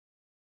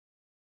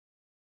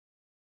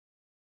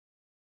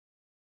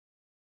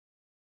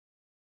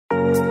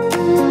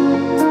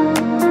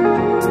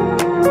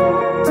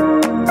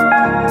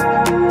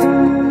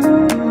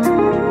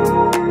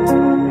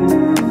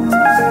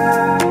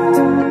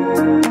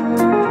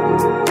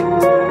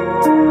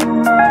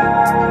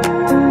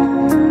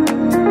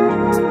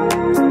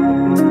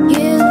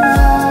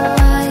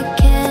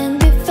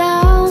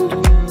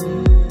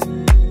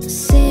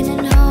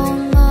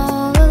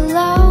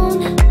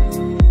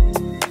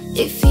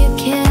you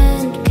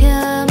can't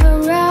come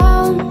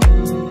around,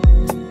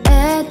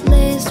 at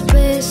least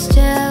please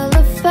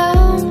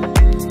telephone.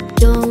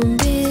 Don't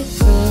be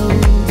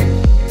cruel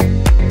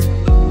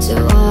to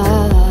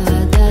all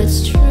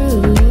that's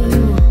true.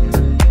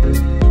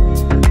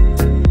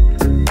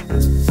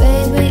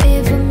 Baby,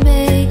 if I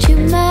made you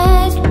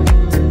mad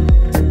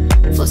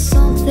for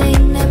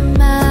something I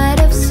might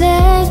have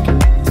said,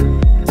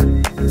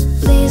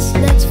 please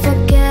let's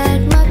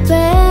forget my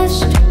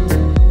past.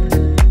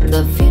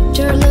 The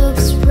future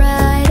looks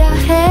bright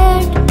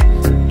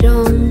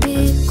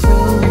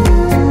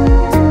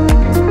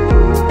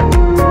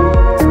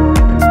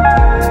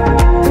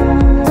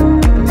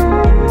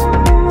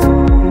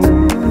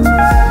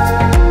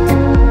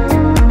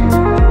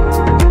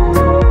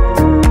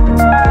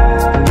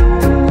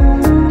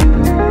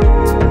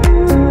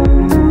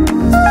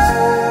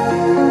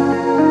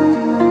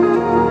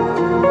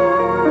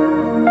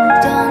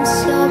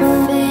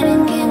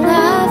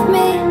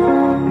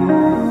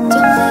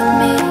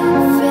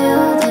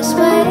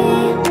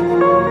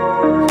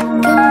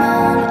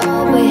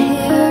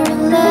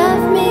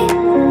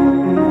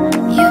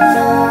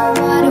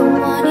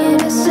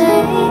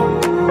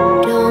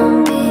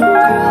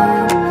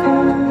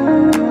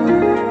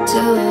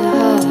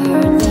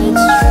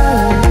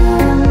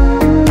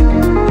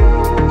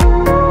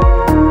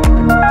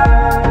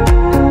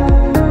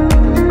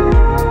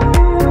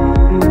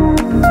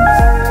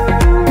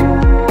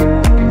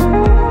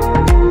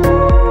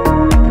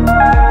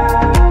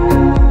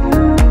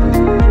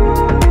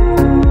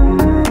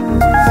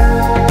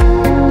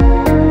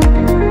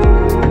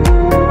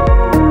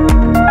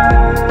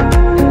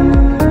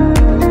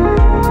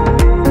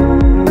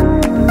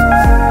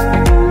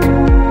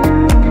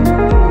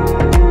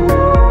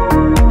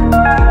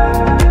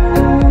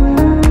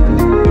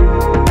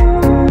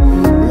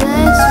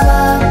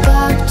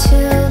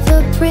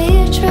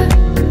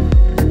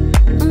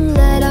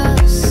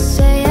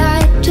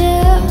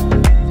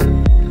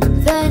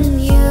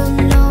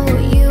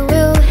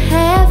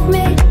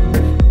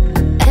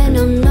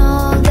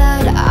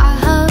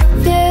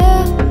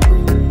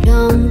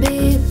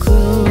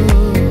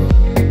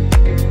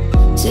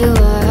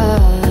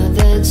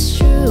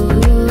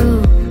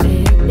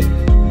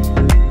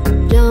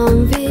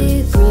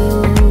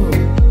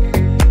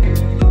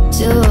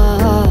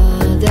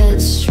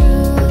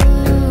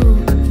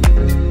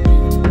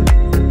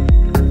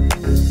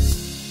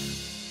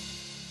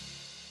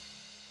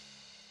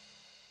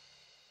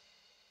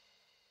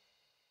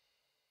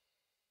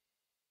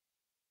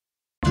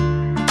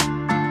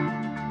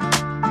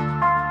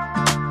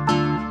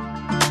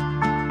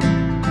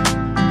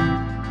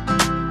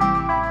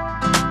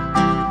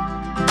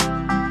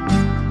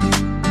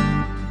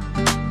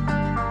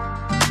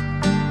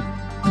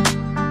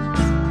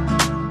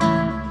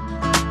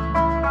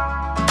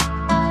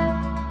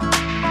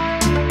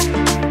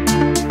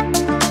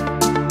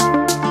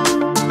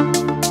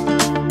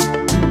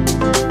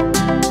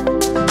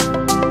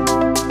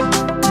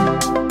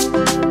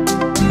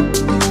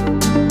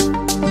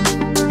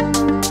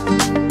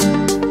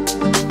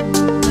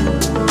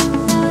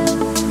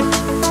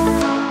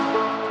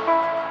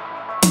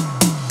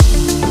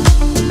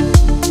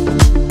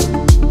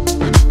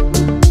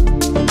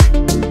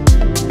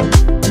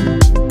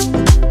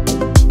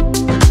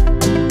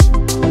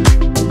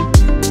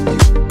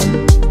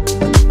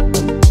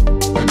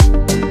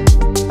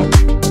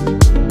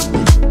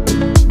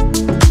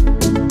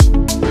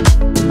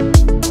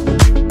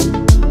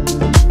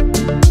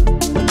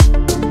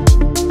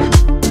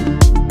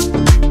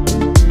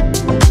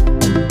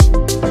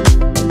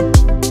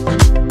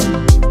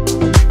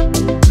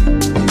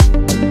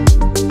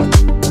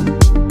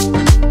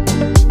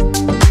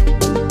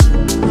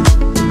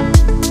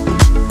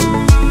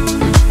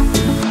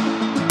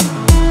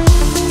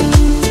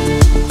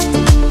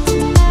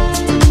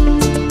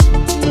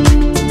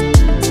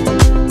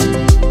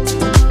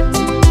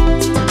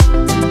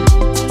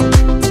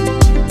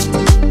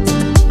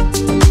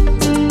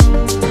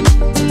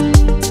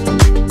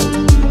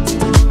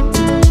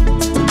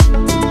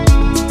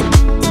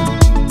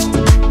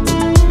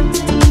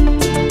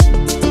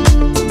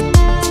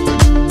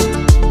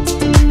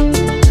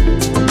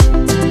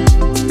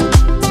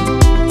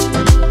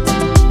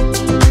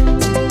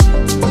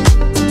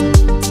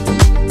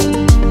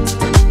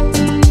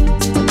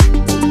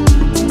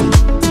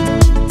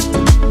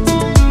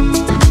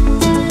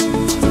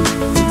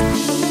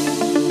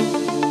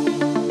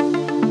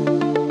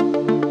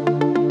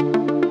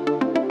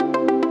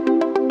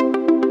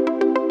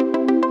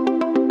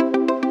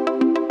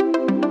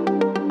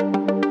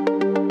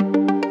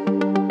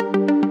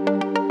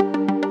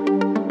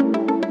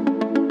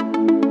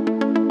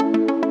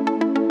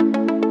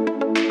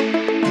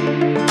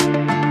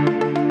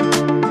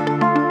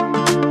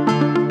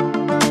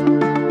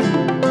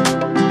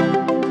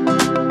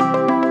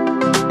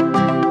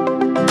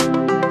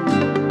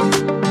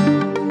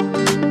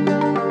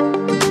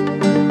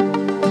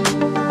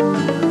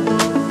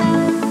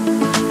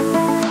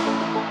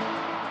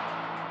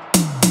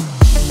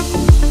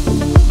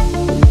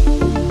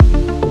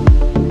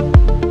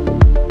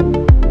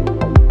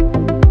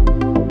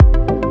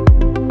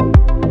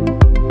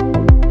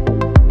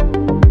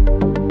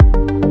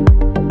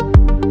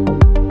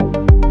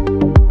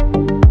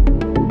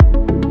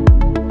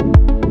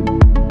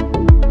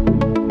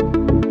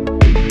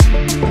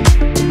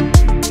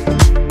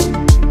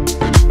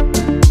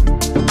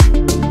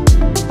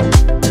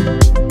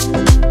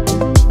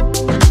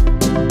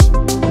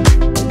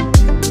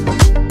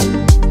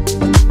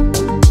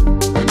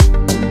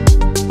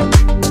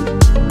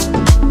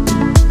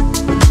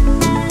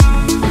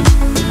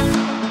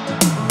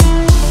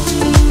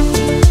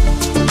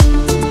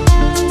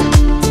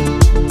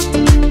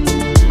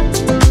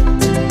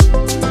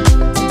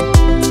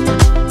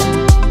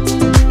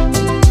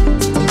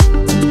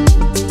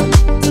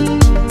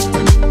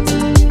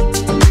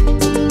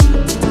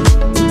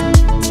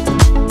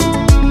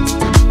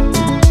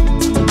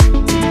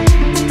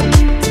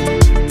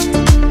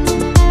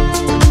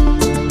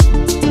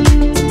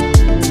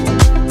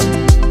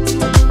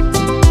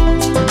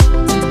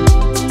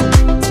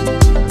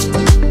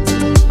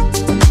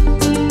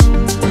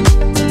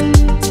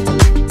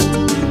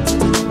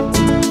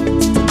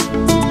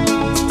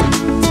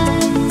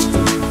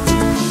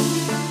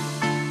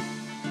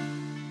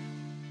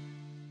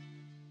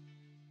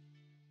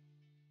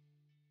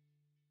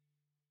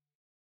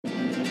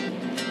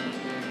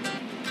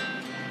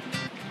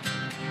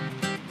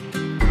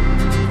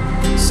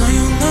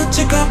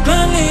chica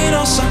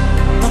peligrosa,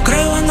 no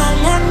creo en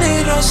amor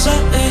ni rosa,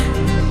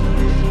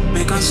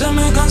 Me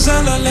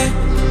cansé la ley.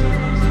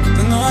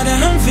 Tengo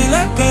varias en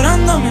fila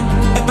esperándome.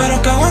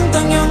 Espero que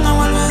aguanten y yo no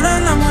volveré.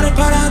 El amor es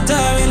para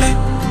débiles.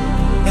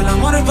 El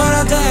amor es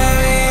para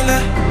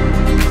débiles.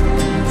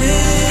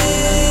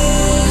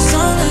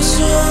 Suave,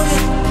 suave,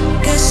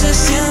 que se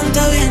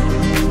sienta bien.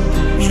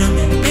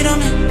 Mírame,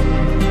 mírame.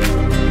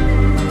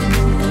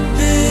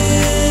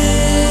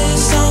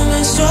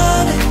 Suave,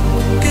 suave,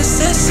 que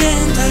se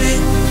sienta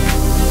bien.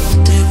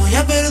 Te voy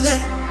a perder.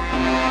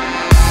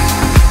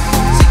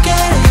 Si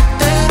quieres yo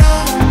te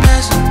doy un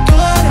beso. Tú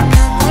eres mi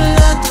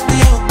amuleto, te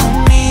llevo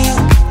conmigo.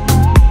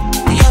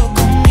 Te llevo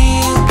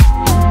conmigo.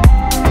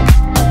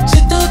 Si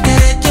tú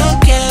quieres yo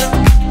quiero.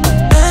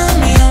 Eres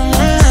mi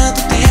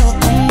amuleto, te llevo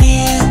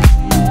conmigo.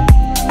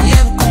 Te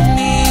llevo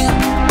conmigo.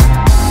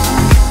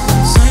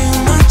 Soy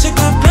una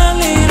chica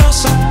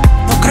peligrosa,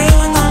 no creo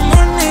en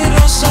amor ni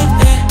rosa,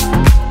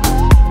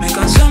 Me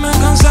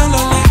cansé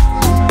la ley.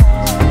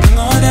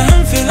 Tengo varias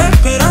en fila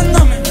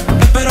esperándome.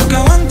 Espero que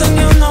aguanten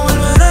y yo no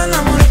volveré. El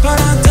amor es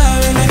para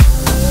débiles.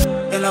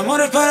 El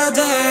amor es para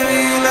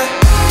débiles.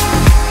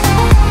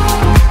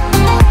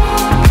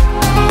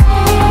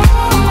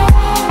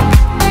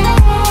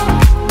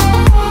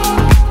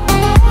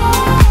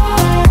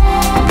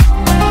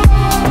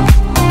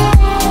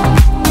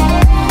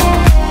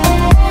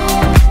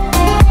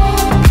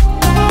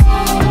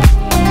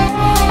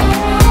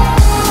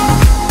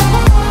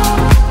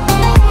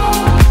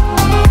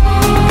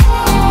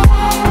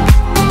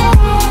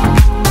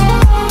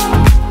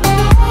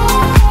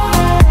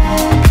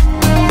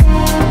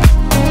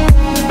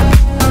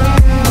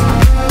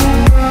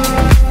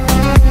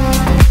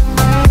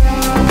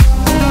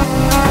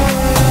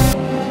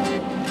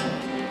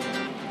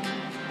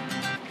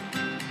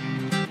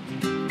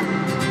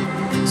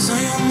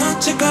 Soy una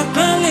chica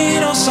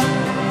peligrosa,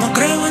 no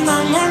creo en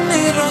amor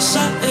ni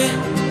rosa,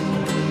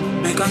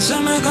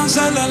 Me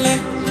cansé la ley.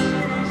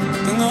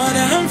 Tengo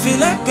varias en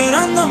fila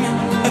esperándome.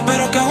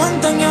 Espero que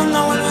aguanten y yo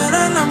no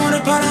volveré. El amor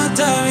es para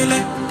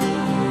débiles.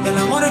 El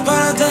amor es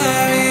para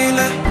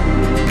débiles.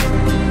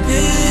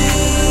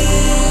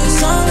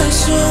 Suave,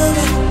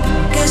 suave,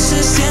 que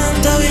se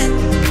sienta bien.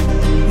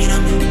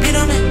 Mírame,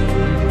 mírame.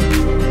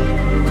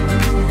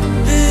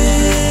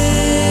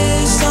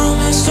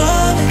 Suave,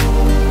 suave,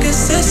 que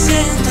se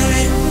sienta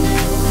bien.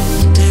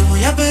 Te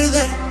voy a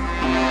perder.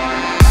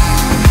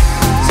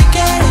 Si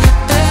quieres yo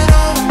te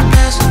doy un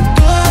beso.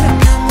 Tú eres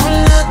mi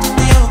amuleto,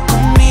 te llevo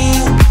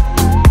conmigo.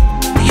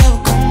 Te llevo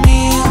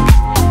conmigo.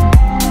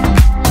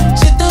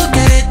 Si tú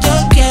quieres yo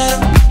quiero.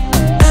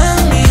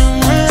 Eres mi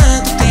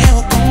amuleto, te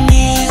llevo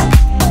conmigo.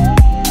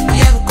 Te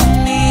llevo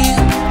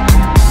conmigo.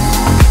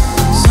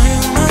 Soy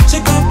una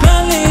chica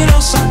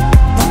peligrosa,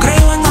 no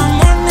creo en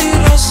amor ni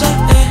rosa,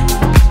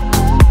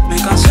 Me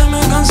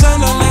cansé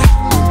la ley.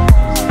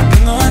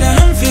 Tengo varias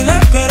en fila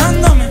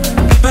esperándome.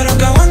 Espero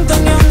que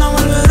aguanten y yo no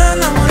volveré.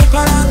 El amor es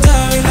para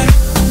débiles.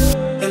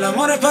 El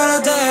amor es para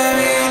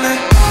débiles.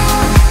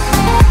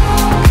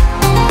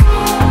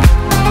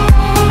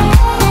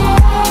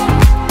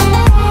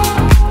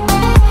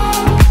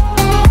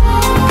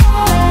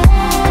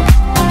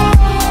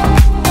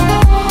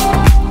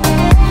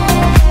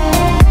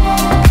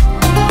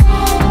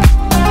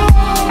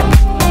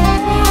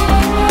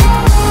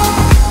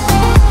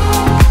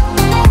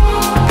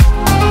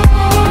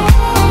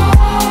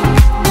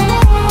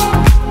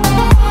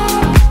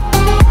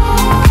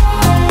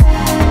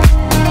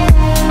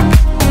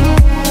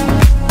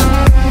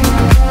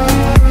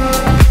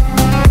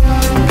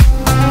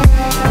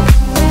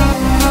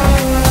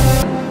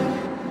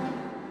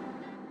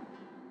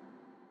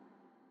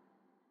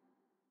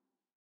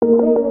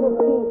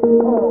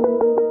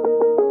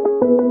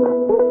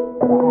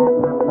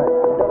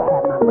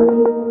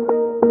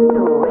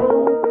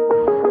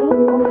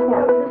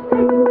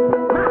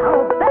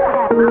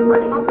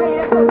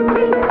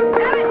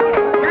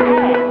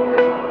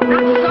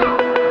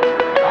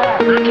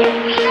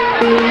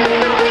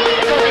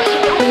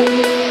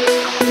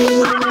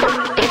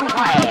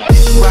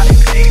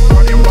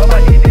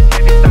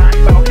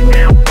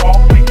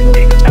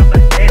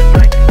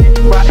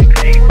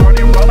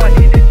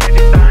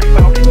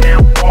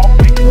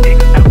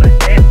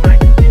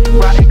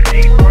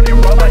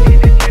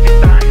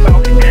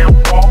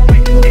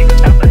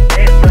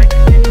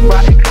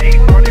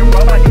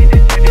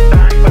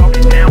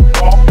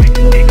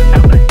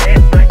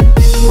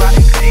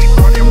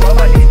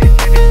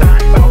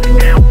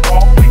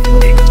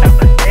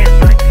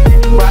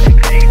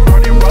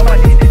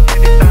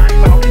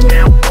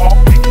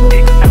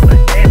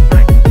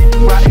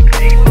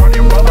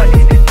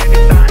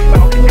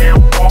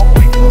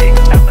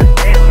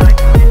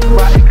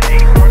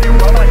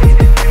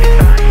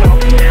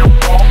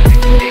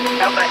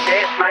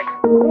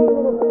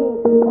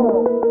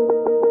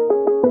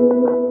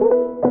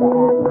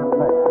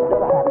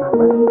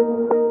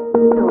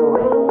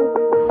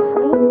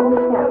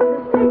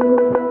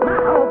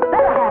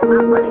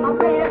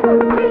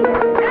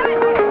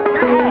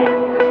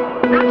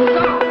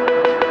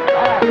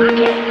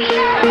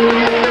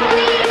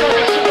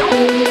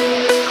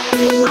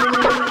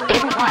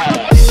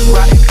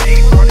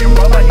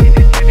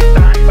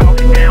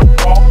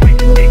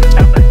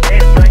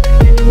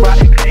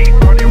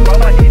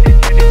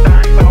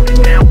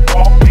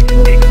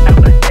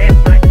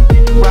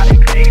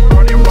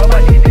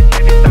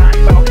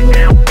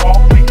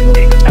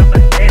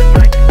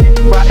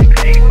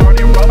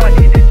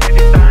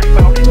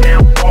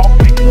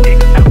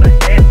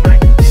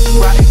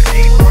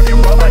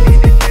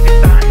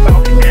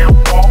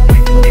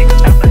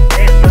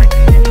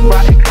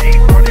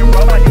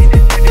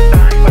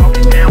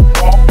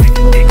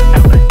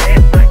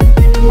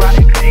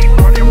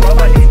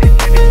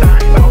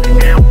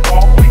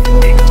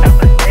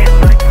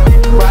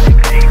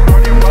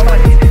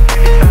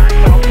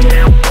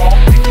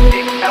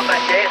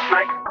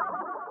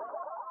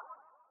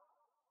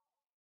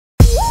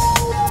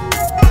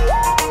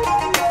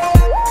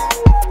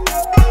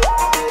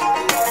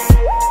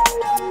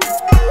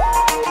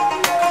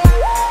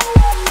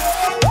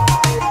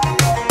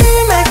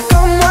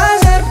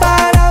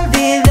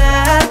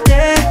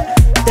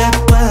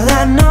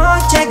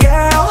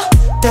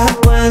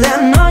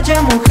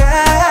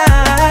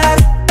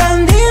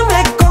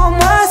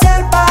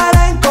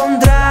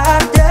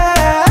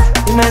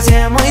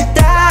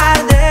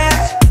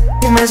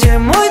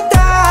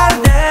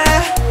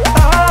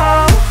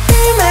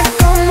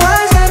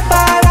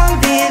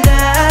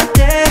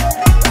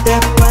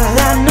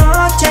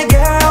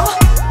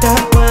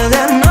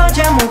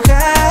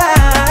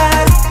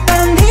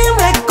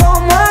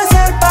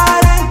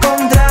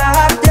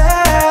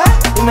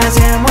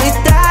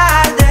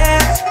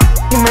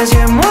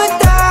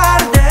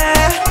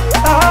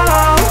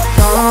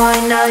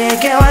 nadie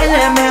que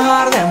baile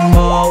mejor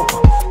dembow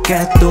que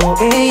tú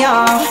y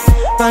yo.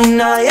 No hay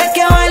nadie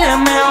que baile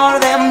mejor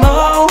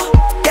dembow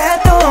que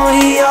tú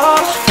y yo.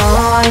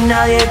 No hay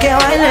nadie que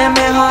baile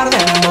mejor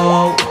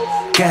dembow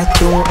que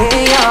tú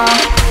y yo.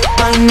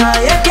 No hay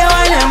nadie que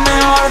baile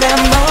mejor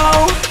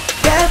dembow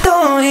que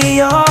tú y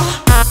yo.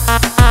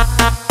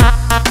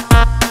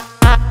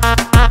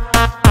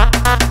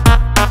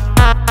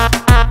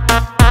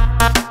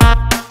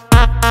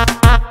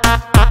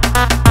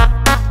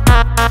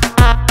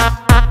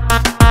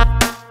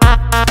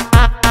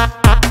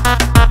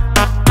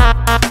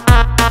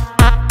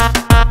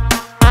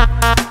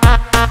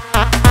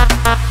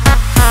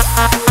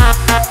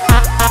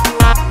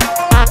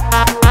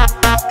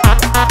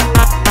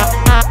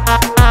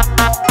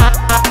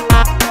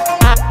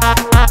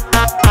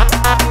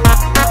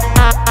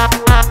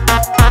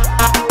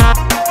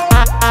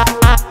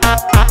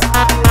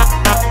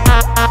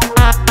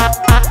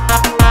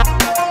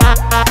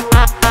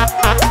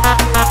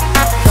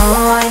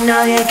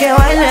 Nadie que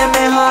baile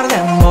mejor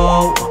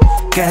dembow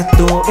que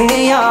tú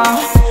y yo.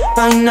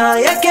 No hay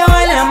nadie que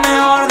baile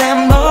mejor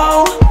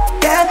dembow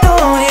que tú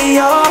y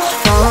yo.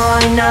 No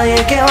hay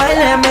nadie que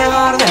baile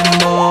mejor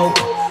dembow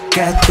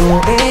que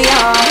tú y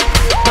yo.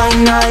 No hay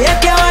nadie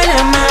que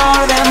baile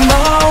mejor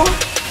dembow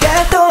que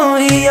tú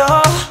y yo.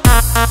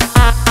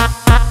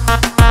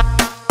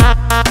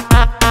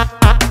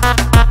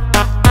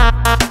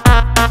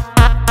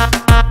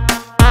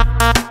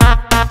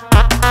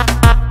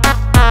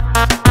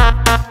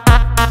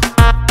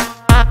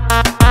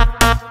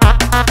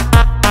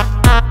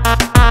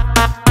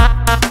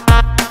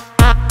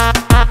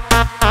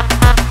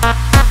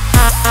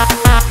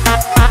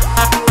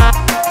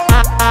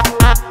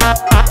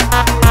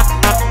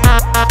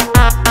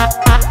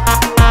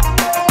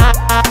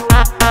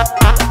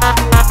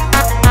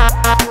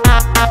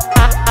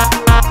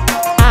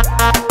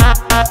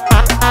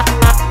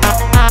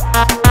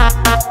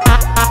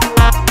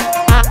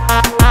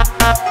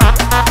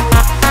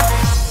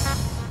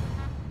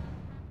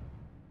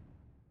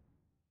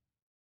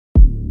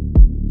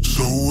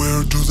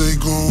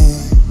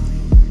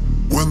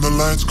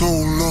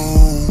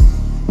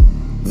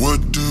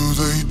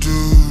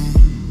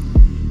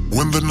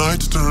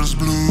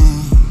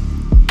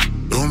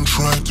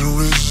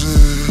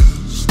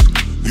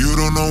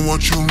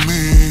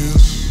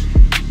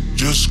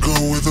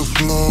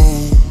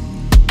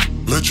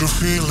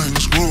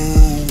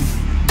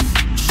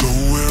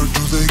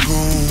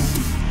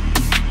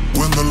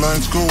 When the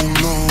lights go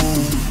low,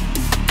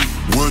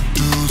 what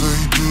do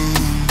they do?